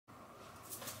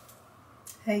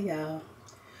Hey y'all,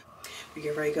 we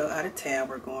get ready to go out of town.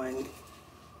 We're going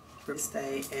to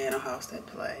stay in a house that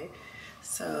play.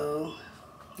 So,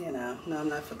 you know, no, I'm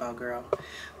not a football girl,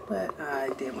 but I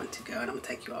did want to go, and I'm gonna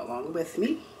take you all along with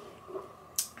me.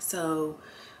 So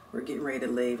we're getting ready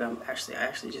to leave. I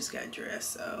actually just got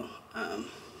dressed, so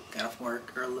got off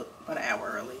work early, about an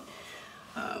hour early.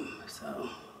 So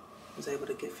was able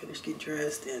to get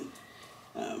dressed, and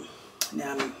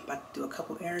now I'm about to do a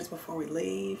couple errands before we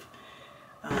leave.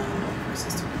 My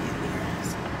sister will be in here.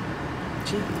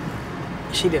 So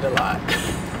she did a lot.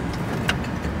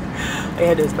 I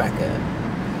had this back up.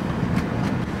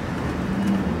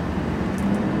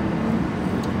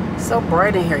 So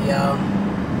bright in here, y'all.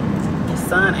 The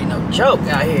sun ain't no joke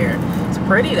out here. It's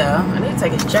pretty though. I need to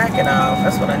take his jacket off.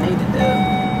 That's what I need to do.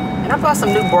 And I bought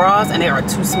some new bras, and they are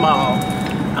too small.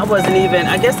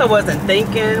 I guess I wasn't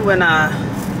thinking when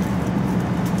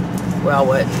well,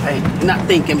 not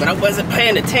thinking, but I wasn't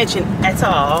paying attention at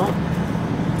all.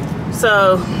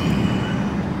 So,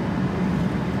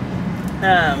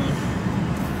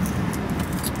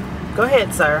 go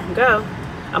ahead, sir. Go.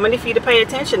 I'm gonna need for you to pay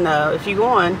attention, though, if you're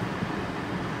going.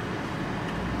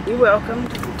 You're welcome.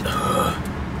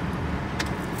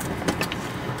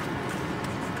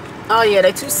 Oh, yeah,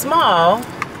 they're too small.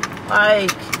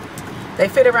 Like, they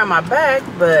fit around my back,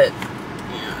 but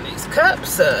these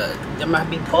cups, they might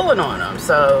be pulling on them.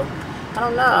 So, I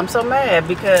don't know. I'm so mad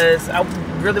because I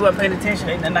really wasn't paying attention.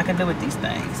 Ain't nothing I can do with these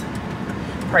things.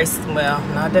 Price, well,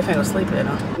 no, I definitely don't sleep in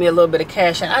them. Give me a little bit of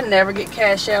cash out. I never get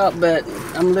cash out, but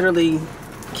I'm literally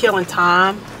killing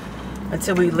time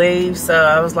until we leave. So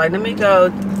I was like, let me go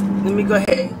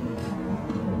ahead.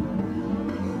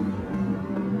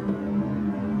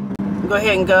 Go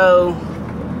ahead and go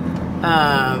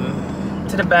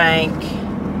to the bank.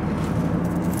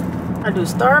 I do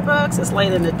Starbucks. It's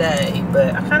late in the day,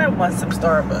 but I kind of want some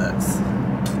Starbucks.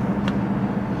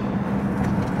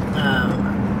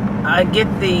 I get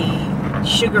the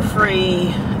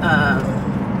sugar-free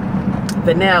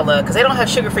vanilla because they don't have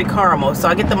sugar-free caramel. So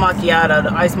I get the macchiato,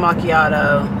 the iced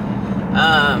macchiato.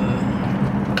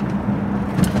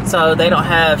 So they don't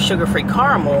have sugar-free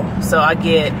caramel. So I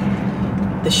get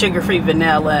the sugar-free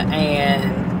vanilla,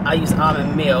 and I use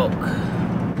almond milk.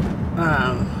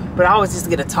 But I always just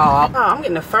get a tall. Oh, I'm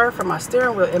getting the fur from my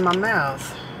steering wheel in my mouth.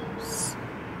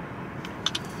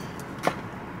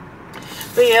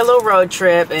 But yeah, a little road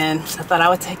trip, and I thought I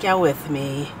would take y'all with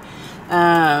me.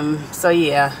 So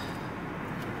yeah.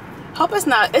 Hope it's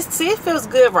not, see, it feels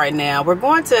good right now. We're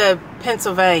going to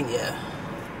Pennsylvania.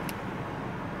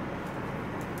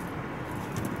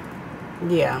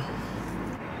 Yeah.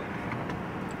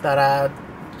 Thought I'd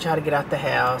try to get out the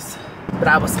house. But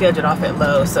I was scheduled off at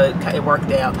Lowe's, so it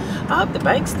worked out. I hope the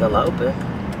bank's still open.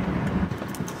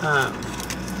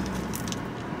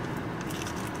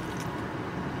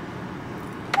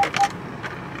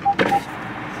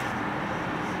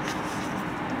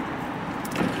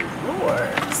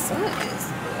 Lord, the sun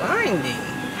is blinding.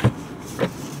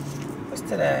 What's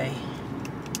today?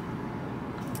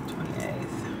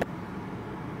 28th.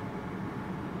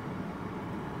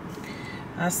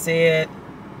 I said,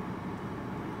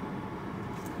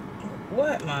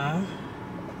 what, Mom?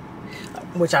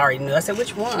 Which I already knew. I said,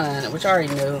 which one? Which I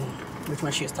already knew which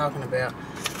one she was talking about.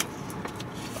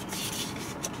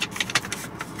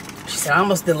 She said, I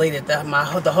almost deleted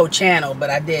the whole channel, but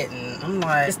I didn't. I'm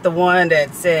like, it's the one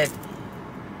that said,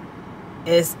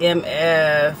 it's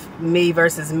MF, me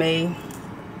versus me.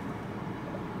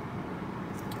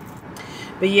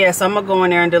 But yeah, so I'm going to go in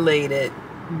there and delete it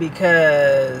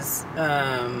because,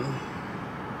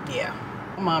 yeah.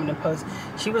 Mom didn't post.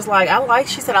 She was like,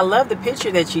 she said, I love the picture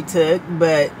that you took,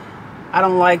 but I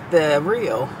don't like the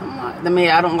reel.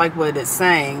 I don't like what it's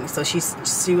saying. So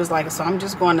she was like, so I'm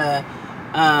just going to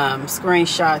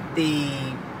screenshot the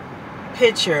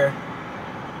picture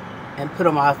and put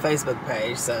on my Facebook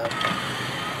page. So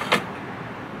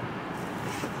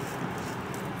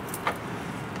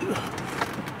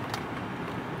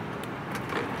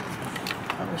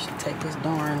I should take this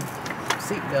darn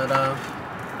seatbelt off.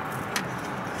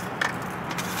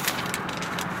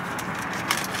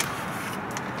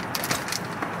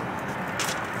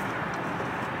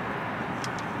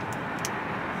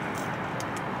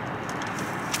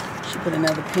 Put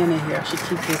another pin in here. I should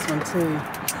keep this one too.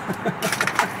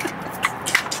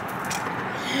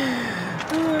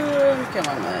 Look at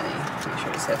my money. Make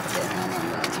sure it's half down on my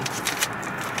money.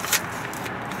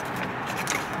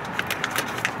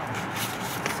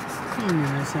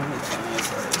 That's how much money is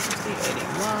 60,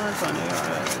 81, 20.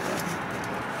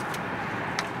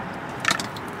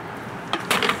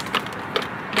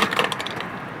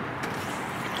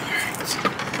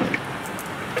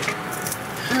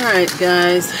 Alright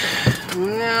guys,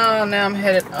 now I'm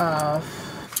headed off.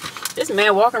 This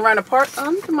man walking around the park.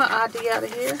 Let me get my ID out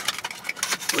of here.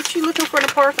 What you looking for in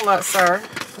the parking lot, sir?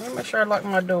 Let me make sure I lock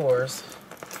my doors.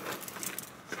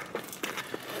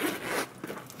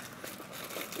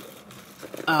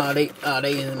 They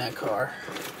using that car.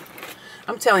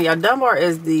 I'm telling y'all, Dunbar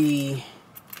is the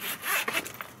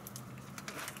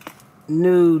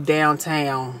new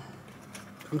downtown.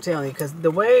 I'm telling you, because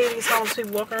the way these homeless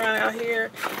people walking around out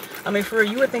here, I mean, for real,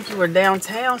 you would think you were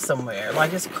downtown somewhere.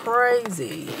 Like, it's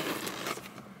crazy.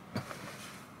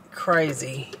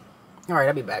 Crazy. All right,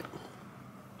 I'll be back.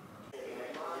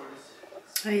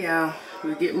 Hey, y'all.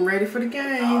 We're getting ready for the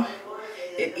game.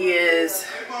 It is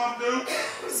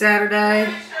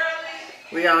Saturday.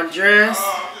 We all dressed.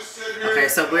 Okay,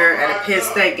 so we're at a Penn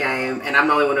State game, and I'm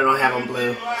the only one that don't have on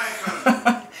blue.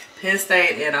 Penn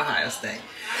State and Ohio State.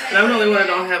 And I'm the only one that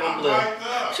don't have on blue.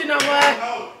 But you know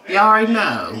what? Y'all already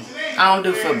know. I don't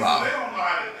do football.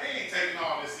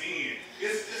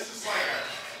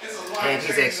 And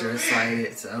he's extra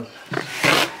excited, so.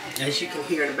 As you can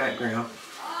hear in the background.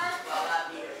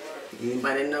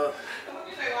 Anybody know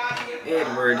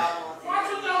Edward?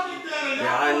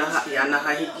 Y'all know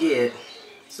how he get.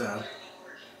 So,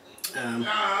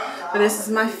 but this is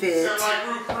my fit.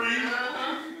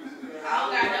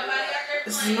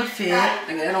 This is my fit.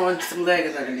 I don't want some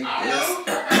leggings underneath this.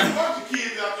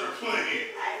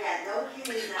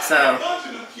 So,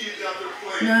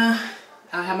 nah,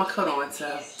 I have my coat on,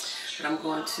 so. But I'm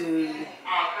going to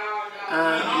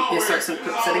insert some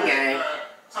clips of the game.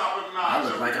 I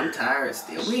look like I'm tired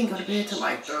still. We ain't going to bed till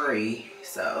like 3,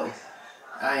 so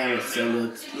I am still a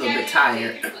little bit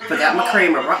tired. Forgot my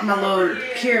creamer. Brought my little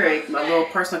carry, my little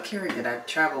personal carry that I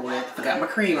travel with. Forgot my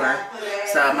creamer,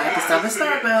 so I might have to stop at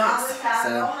Starbucks.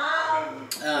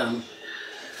 So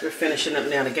we're finishing up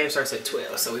now. The game starts at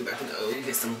 12, so we're about to go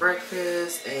get some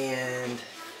breakfast, and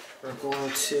we're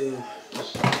going to.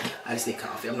 I just need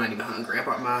coffee. I'm not even hungry. I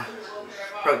brought my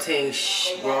protein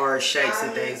bars, shakes,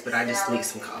 and things, but I just need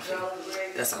some coffee.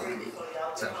 That's all I need.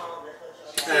 So,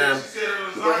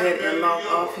 go ahead and log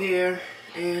off here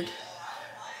and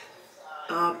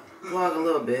vlog a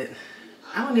little bit.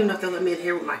 I don't even know if they'll let me in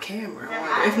here with my camera.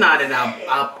 If not, then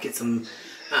I'll get some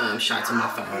shots on my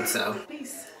phone. So,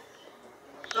 peace.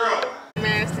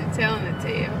 Master telling the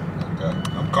tale. Okay.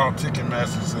 I'm called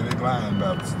Ticketmaster, so they lying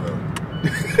about the stuff.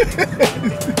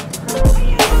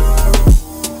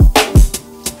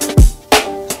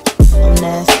 I'm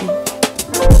nasty.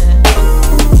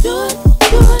 Do it,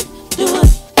 do it, do it,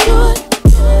 do it.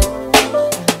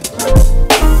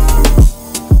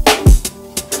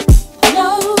 No,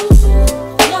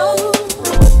 no.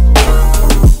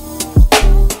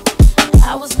 I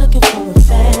was looking for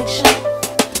affection,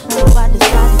 so I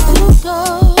decided to go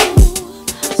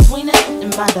swinging in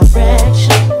my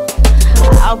direction.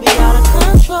 I'll be out of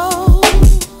control.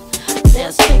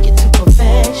 Let's take it to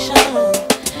perfection.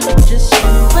 Just you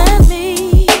and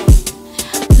me.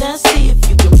 Let's see if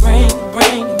you can bring.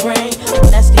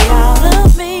 Let's get out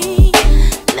of me.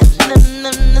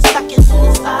 Suck it to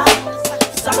the side.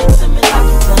 Suck it to me like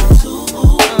it's done too.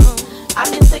 I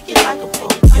can take it like a pro,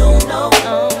 you know.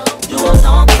 Do a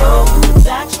long throw with the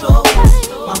backstroke.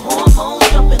 My hormones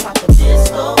jumping like a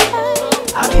disco.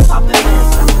 I be popping ass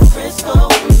like a Frisco.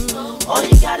 All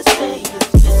you gotta say is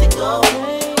physical.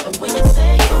 And when you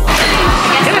say go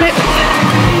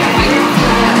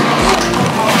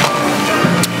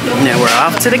now we're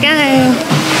off to the game.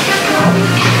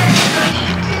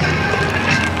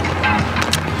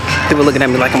 People looking at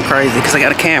me like I'm crazy because I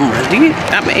got a camera.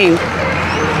 I mean,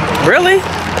 really?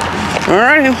 All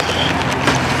right.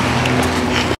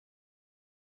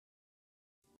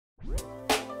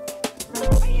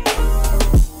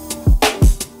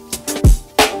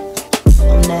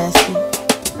 I'm nasty.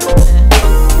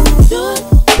 Do it,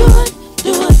 do it,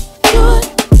 do it, do it.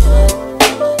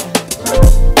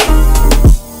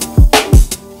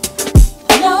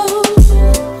 No,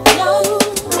 no.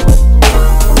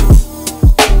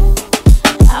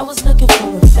 I was looking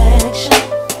for affection,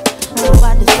 so I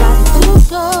decided to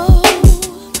go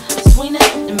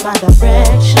swinging in my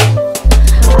direction.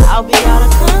 I'll be out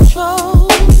of control.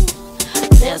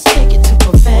 Let's take it to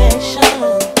perfection.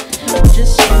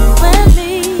 Just you and me.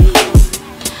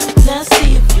 Let's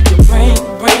see if you can bring.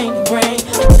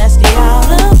 Let's get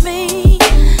out of me.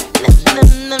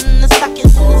 Suck it to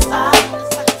the side.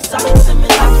 Suck it to me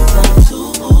like it's done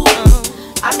too.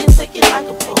 I can take it like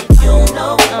a pro, you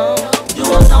know. Do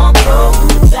a long throw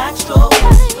with the backstroke.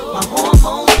 My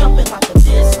hormones jumping like a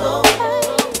disco.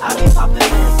 I be popping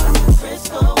ass like a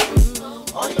Frisco.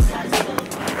 All you gotta say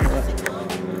is physical.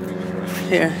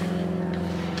 Here.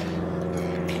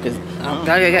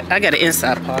 I got an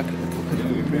inside pocket.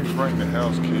 They bring the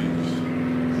house keys.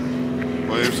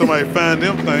 Well, if somebody find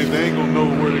them things, they ain't gonna know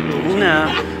where to go to.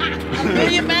 No. $1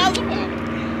 million miles ago.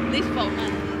 At least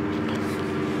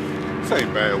 400. This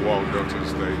ain't bad walk up to the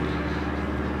stage.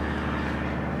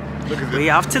 Look at We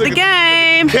off to the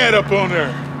game. Cat up on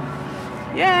there.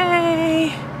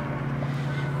 Yay.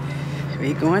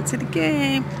 We going to the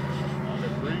game.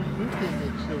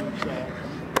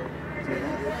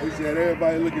 They said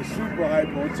everybody looking super hype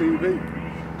on TV.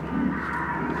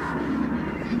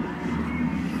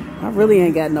 I really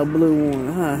ain't got no blue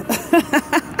one, huh?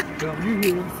 Come you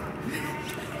here.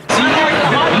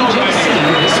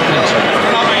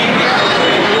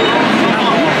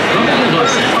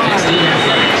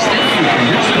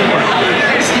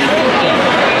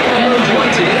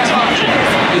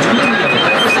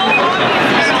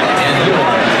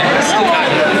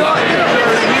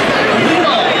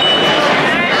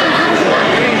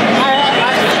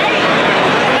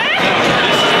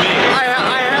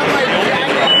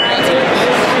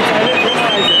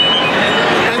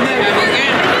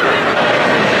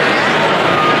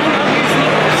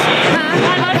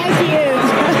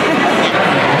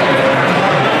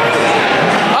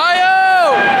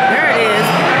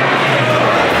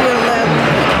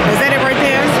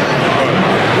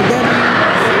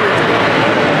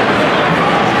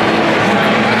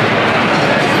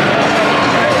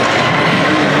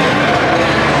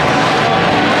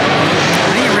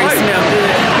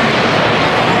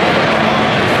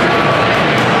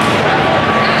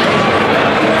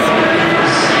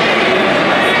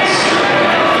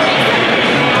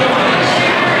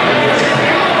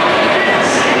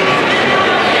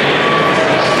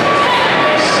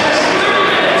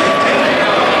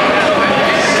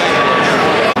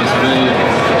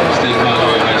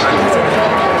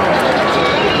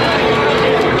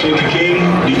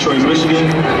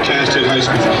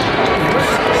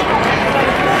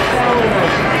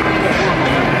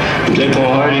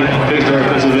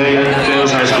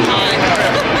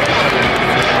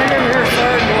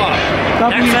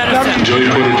 Joey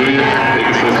Porter Jr. Thank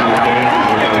you for the compliment.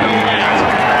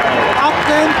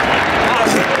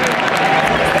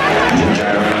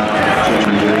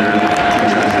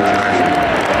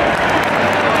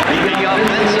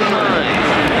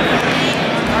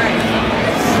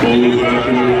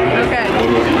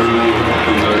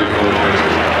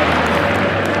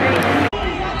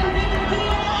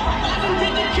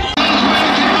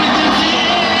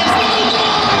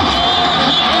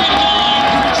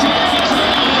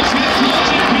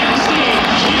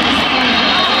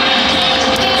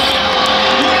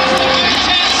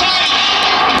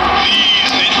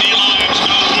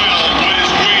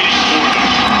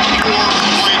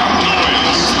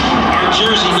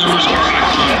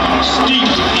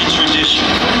 Steeped in tradition,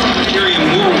 carrying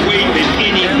more weight than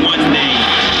any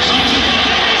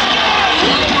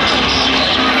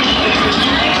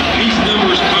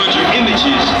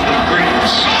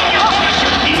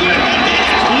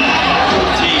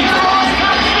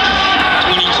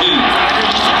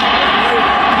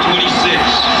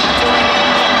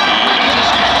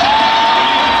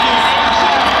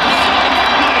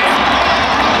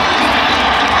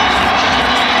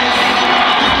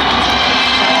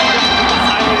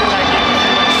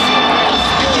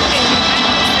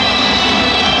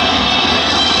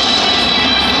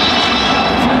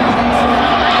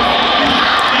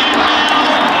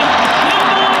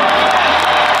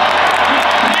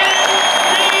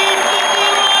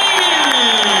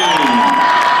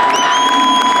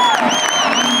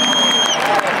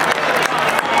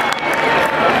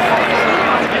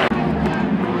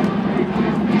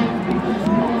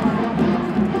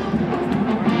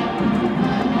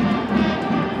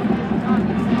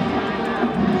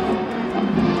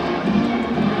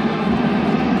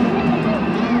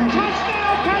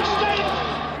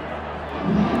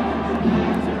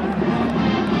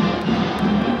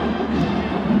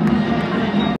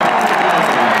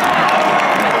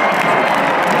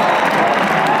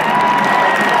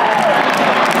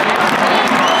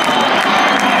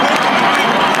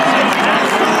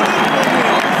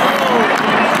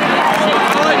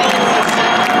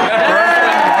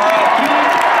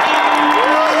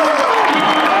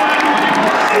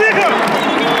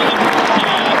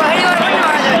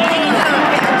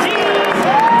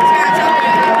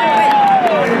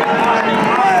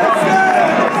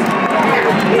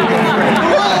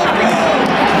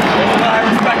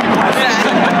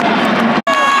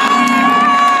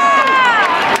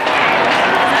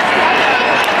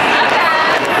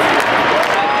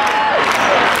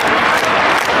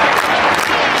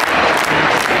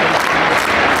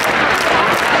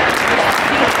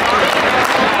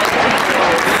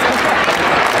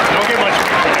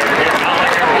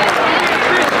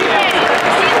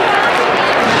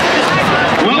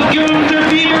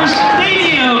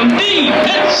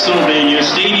Pennsylvania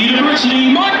State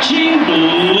University Marching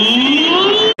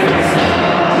Blues.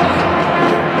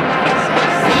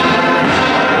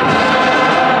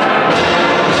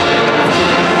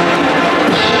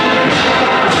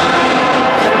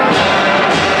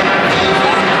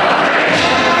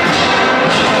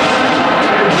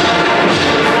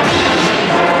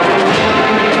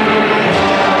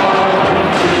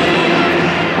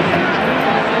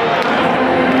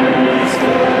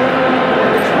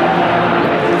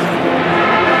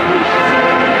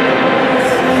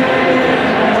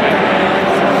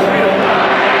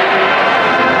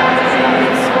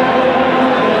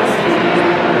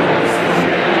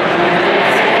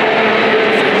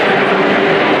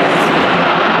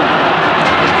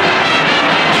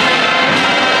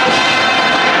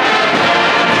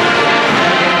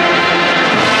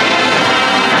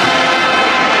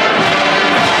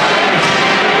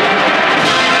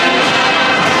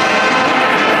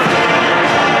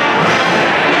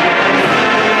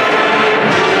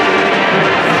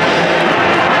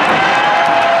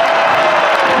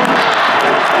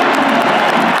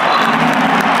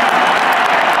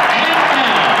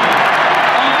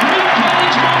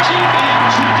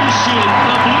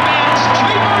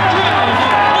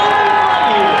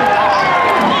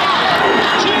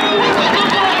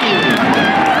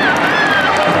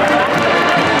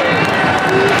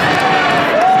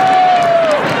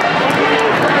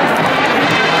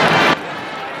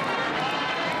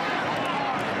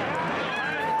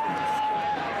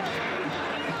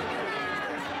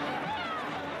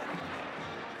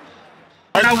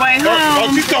 Our way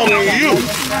home. She talking to you.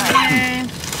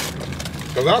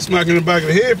 Cause I smack in the back of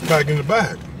the head, back in the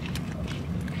back.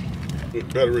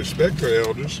 Better respect her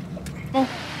elders. Oh.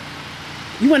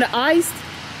 You want it iced? No,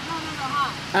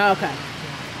 hot. Oh, okay.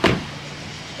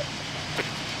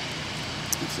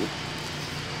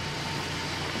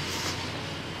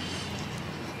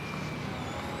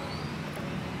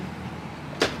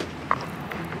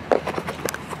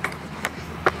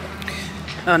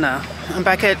 Oh no, I'm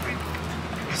back at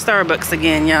Starbucks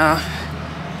again, y'all.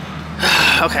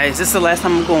 Okay, is this the last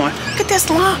time I'm going? Look at this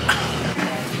line.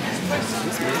 This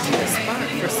must be the spot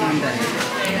for Sunday.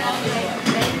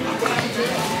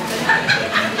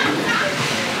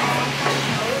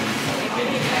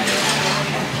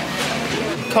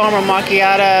 Caramel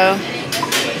macchiato.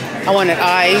 I want it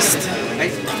iced.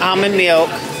 Almond milk.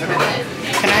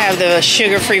 Can I have the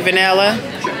sugar-free vanilla?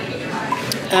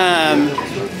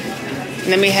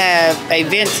 Let me have a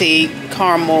venti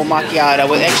caramel macchiato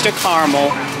with extra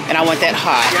caramel, and I want that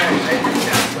hot.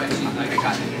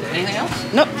 Anything else?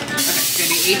 Nope. It's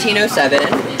gonna be 1807.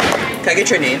 Can I get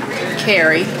your name?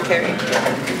 Carrie. Carrie.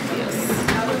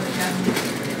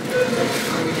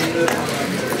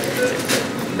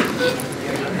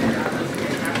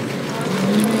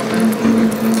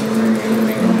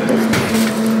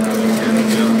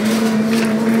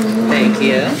 Thank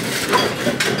you.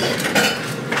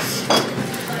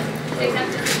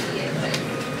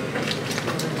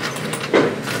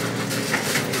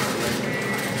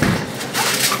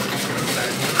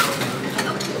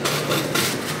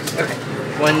 Okay,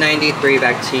 193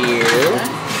 back to you,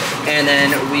 and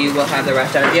then we will have the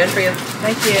rest out at the end for you.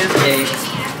 Thank you. Thanks.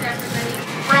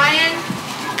 Brian.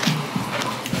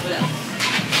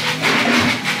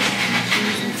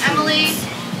 Emily.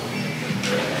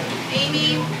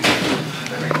 Amy.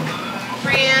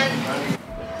 Fran.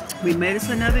 We made it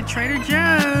to another Trader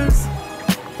Joe's.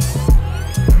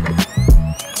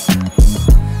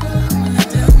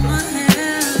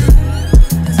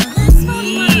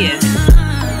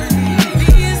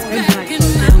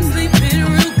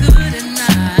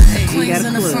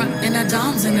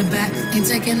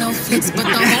 Taking no flicks, but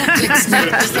the whole click snap.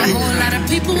 There's a whole lot of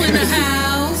people in the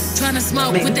house trying to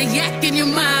smoke with the yak in your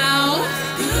mouth.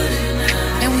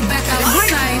 And we back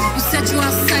outside. We set you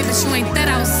outside, but you ain't that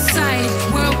outside.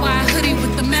 Worldwide hoodie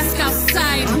with the mask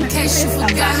outside. In case you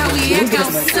forgot how we act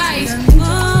outside.